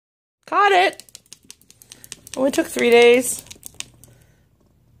Caught it. Only took 3 days.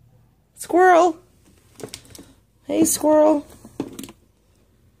 Squirrel. Hey, squirrel.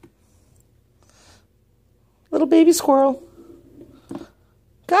 Little baby squirrel.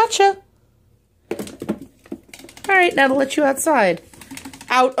 Gotcha. All right, now to let you outside.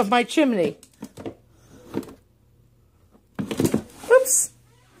 Out of my chimney. Oops.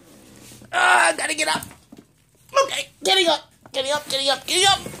 Gotta get up. Okay, getting up. Getting up, getting up, getting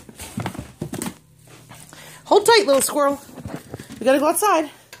up. Hold tight, little squirrel. We gotta go outside.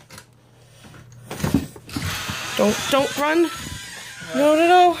 Don't run. No, no,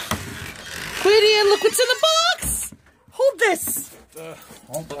 no. Gideon, look what's in the box. Hold this.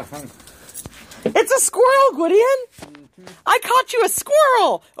 Hold on. It's a squirrel, Gideon. I caught you a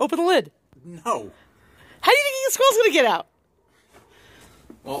squirrel. Open the lid. No. How do you think the squirrel's gonna get out?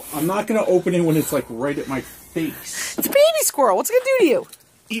 Well, I'm not gonna open it when it's like right at my face. It's a baby squirrel. What's it gonna do to you?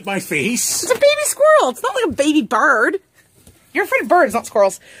 Eat my face? It's a baby squirrel. It's not like a baby bird. You're afraid of birds, not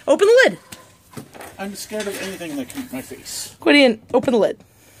squirrels. Open the lid. I'm scared of anything that can eat my face. Gideon, open the lid.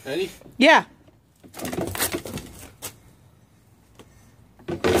 Ready? Yeah.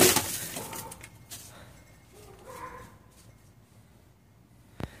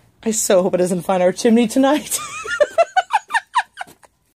 I so hope it doesn't find our chimney tonight.